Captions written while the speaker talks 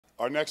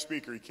Our next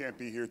speaker, he can't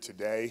be here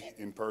today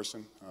in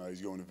person.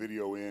 He's going to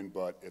video in,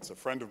 but it's a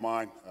friend of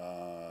mine,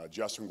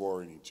 Justin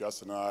GUARINI.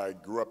 Justin and I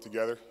grew up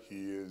together.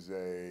 He is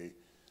a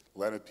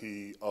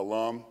Lenape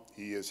alum.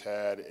 He has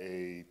had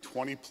a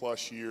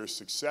 20-plus year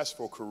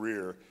successful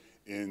career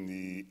in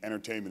the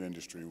entertainment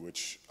industry,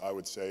 which I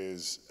would say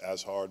is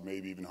as hard,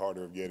 maybe even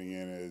harder of getting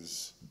in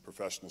as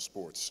professional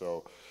sports.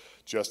 So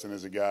Justin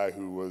is a guy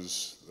who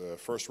was the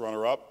first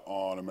runner-up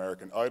on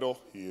American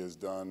Idol. He has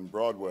done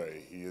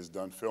Broadway. He has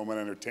done film and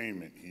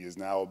entertainment. He is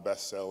now a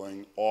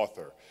best-selling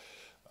author.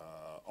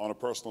 On a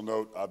personal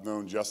note, I've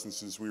known Justin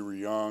since we were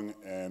young,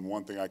 and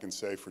one thing I can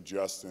say for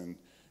Justin,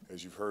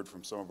 as you've heard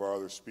from some of our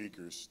other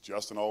speakers,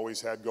 Justin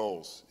always had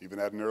goals, even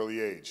at an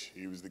early age.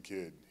 He was the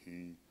kid.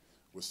 He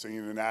was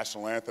singing the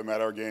national anthem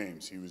at our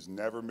games. He was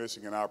never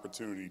missing an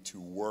opportunity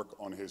to work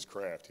on his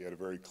craft. He had a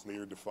very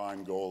clear,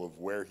 defined goal of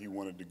where he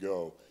wanted to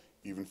go,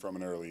 even from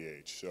an early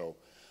age. So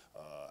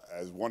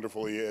as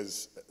wonderful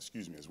as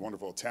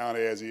wonderful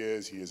talented as he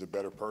is a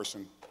better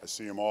person. I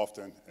see him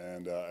often,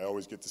 and I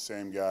always get the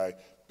same guy,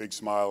 big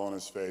smile on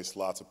his face,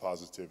 lots of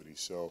positivity.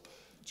 So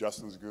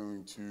Justin's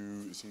going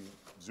to, is he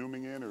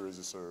zooming in, or is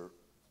this a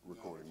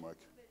recording, Mike?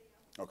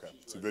 Okay,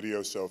 it's a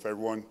video, so if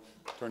everyone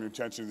turn your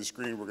attention to the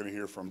screen, we're going to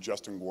hear from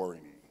Justin GUARINI.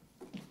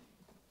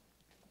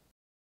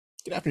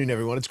 Good afternoon,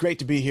 everyone. It's great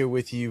to be here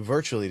with you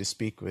virtually to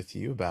speak with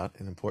you about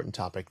an important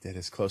topic that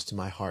is close to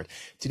my heart.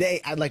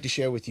 Today, I'd like to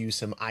share with you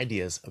some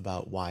ideas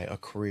about why a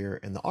career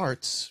in the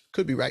arts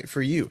could be right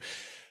for you.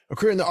 A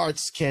career in the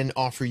arts can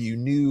offer you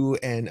new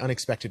and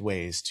unexpected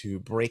ways to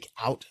break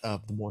out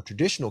of the more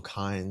traditional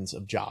kinds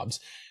of jobs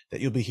that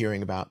you'll be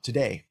hearing about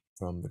today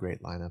from the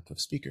great lineup of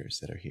speakers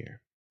that are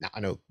here. Now, I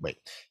know,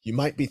 you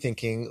might be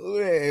thinking,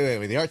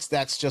 wait, the arts,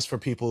 that's just for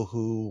people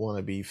who want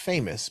to be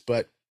famous,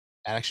 but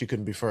that actually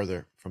couldn't be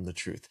further from the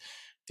truth.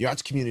 The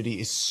arts community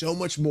is so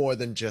much more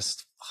than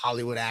just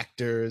Hollywood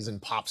actors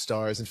and pop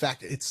stars. In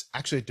fact, it's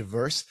actually a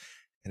diverse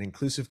and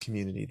inclusive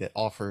community that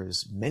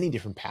offers many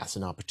different paths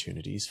and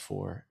opportunities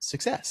for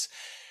success.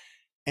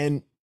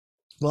 And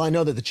well, I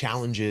know that the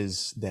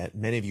challenges that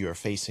many of you are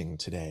facing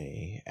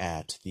today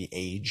at the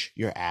age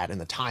you're at and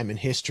the time in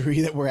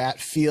history that we're at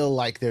feel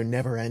like they're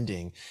never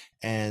ending.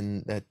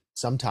 And that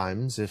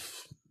sometimes,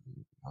 if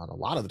not a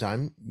lot of the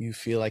time, you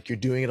feel like you're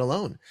doing it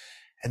alone.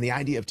 And the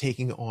idea of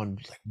taking on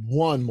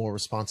one more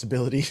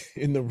responsibility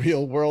in the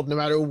real world, no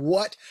matter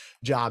what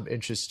job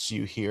interests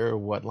you here, or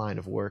what line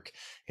of work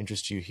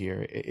interests you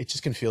here, it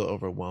just can feel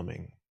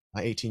overwhelming.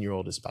 My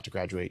 18-year-old is about to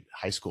graduate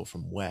high school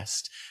from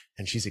West,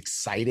 and she's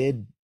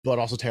excited, but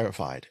also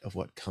terrified of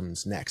what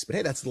comes next. But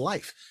hey, that's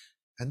life,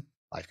 and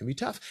life can be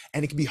tough.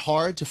 And it can be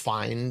hard to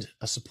find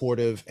a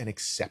supportive and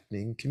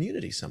accepting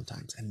community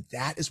sometimes. And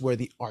that is where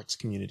the arts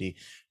community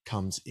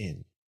comes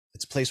in.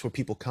 It's a place where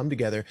people come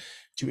together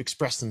to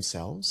express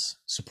themselves,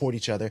 support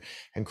each other,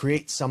 and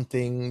create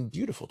something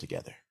beautiful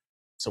together.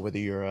 So whether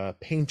you're a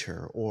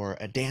painter or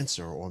a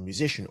dancer or a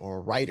musician or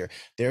a writer,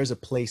 there's a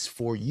place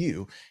for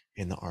you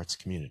in the arts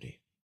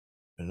community.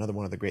 And another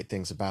one of the great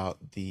things about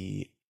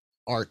the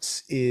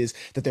arts is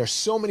that there are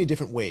so many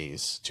different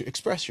ways to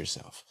express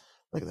yourself.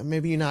 Like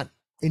maybe you're not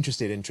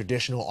interested in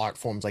traditional art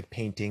forms like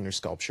painting or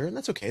sculpture, and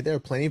that's okay. There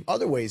are plenty of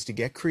other ways to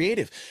get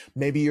creative.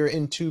 Maybe you're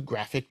into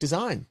graphic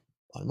design.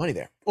 A lot of money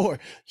there. Or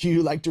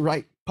you like to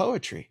write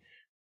poetry.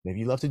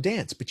 Maybe you love to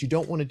dance, but you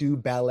don't want to do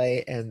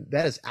ballet, and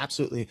that is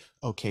absolutely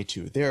okay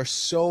too. There are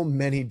so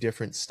many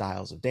different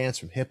styles of dance,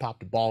 from hip hop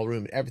to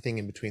ballroom and everything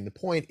in between. The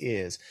point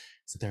is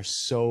that there's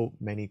so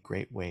many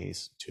great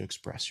ways to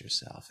express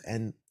yourself.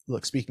 And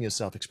look, speaking of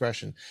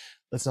self-expression,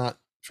 let's not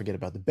forget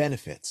about the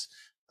benefits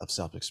of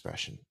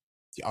self-expression.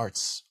 The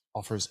arts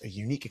offers a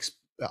unique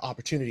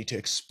opportunity to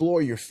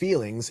explore your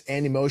feelings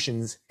and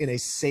emotions in a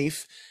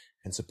safe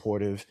and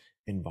supportive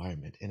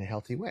environment in a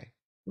healthy way.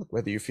 Look,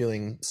 whether you're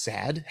feeling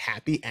sad,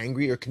 happy,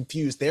 angry, or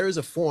confused, there is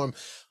a form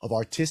of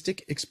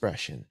artistic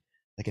expression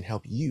that can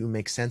help you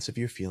make sense of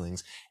your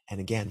feelings and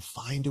again,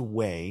 find a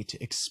way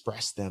to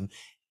express them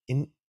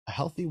in a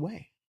healthy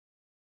way.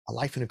 A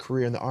life and a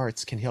career in the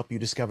arts can help you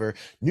discover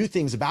new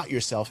things about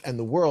yourself and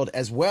the world,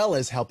 as well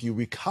as help you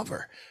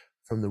recover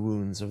from the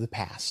wounds of the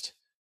past,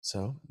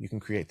 so you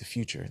can create the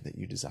future that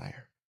you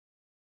desire.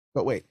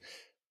 But wait,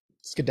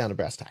 let's get down to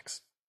brass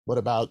tacks. What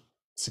about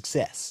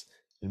success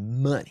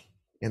and money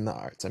in the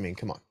arts? I mean,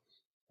 come on,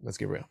 let's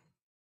get real.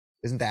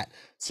 Isn't that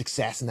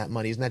success and that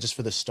money, isn't that just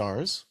for the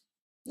stars?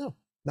 No,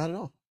 not at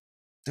all.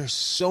 There's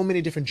so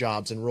many different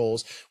jobs and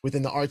roles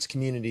within the arts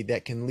community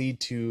that can lead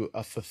to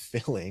a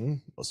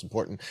fulfilling, most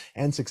important,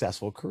 and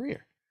successful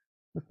career.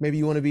 Maybe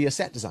you want to be a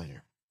set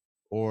designer,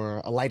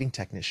 or a lighting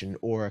technician,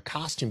 or a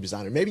costume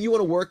designer. Maybe you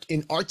want to work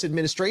in arts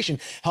administration,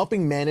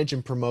 helping manage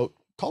and promote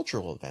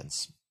cultural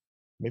events.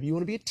 Maybe you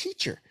want to be a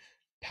teacher,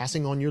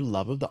 passing on your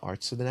love of the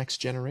arts to the next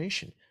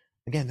generation.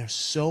 Again, there's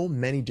so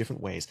many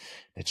different ways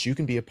that you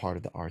can be a part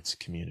of the arts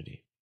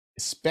community,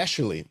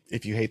 especially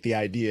if you hate the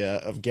idea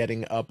of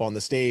getting up on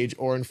the stage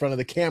or in front of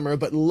the camera,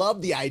 but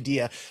love the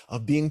idea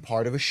of being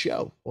part of a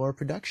show or a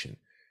production.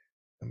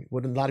 I mean,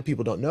 what a lot of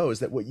people don't know is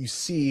that what you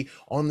see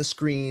on the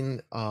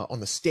screen, on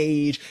the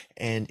stage,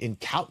 and in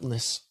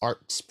countless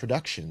arts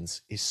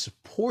productions is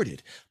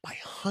supported by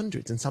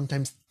hundreds and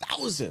sometimes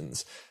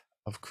thousands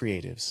of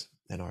creatives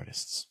and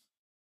artists.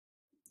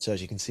 So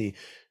as you can see,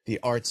 the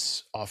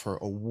arts offer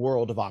a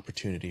world of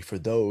opportunity for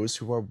those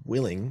who are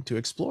willing to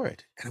explore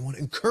it. And I want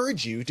to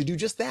encourage you to do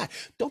just that.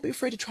 Don't be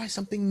afraid to try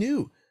something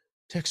new,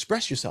 to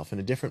express yourself in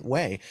a different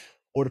way,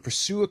 or to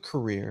pursue a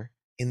career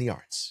in the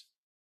arts.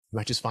 You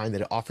might just find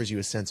that it offers you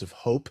a sense of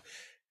hope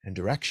and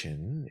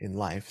direction in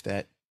life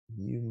that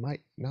you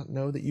might not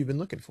know that you've been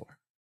looking for.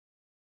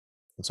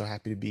 I'm so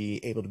happy to be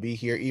able to be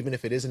here, even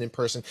if it isn't in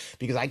person,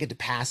 because I get to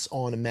pass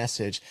on a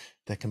message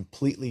that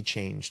completely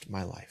changed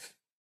my life.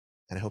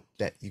 And I hope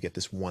that you get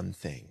this one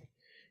thing.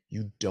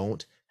 You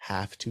don't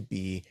have to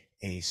be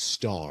a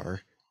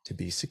star to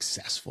be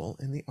successful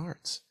in the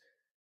arts.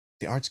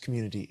 The arts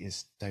community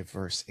is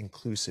diverse,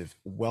 inclusive,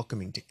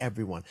 welcoming to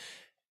everyone.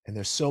 And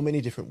there's so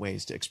many different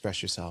ways to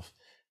express yourself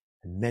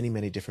and many,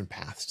 many different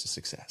paths to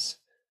success.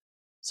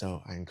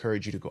 So I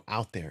encourage you to go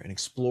out there and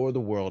explore the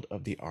world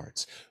of the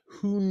arts.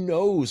 Who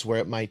knows where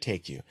it might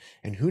take you?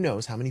 And who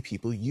knows how many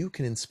people you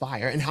can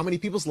inspire and how many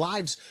people's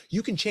lives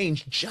you can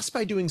change just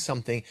by doing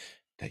something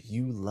that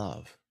you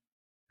love,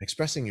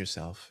 expressing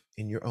yourself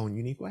in your own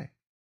unique way.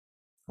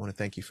 I want to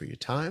thank you for your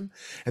time.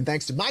 And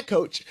thanks to my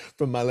coach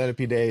from my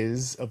Lenape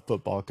days of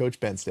football, Coach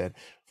Benstead,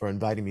 for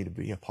inviting me to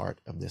be a part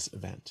of this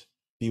event.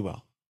 Be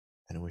well,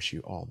 and I wish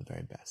you all the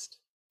very best.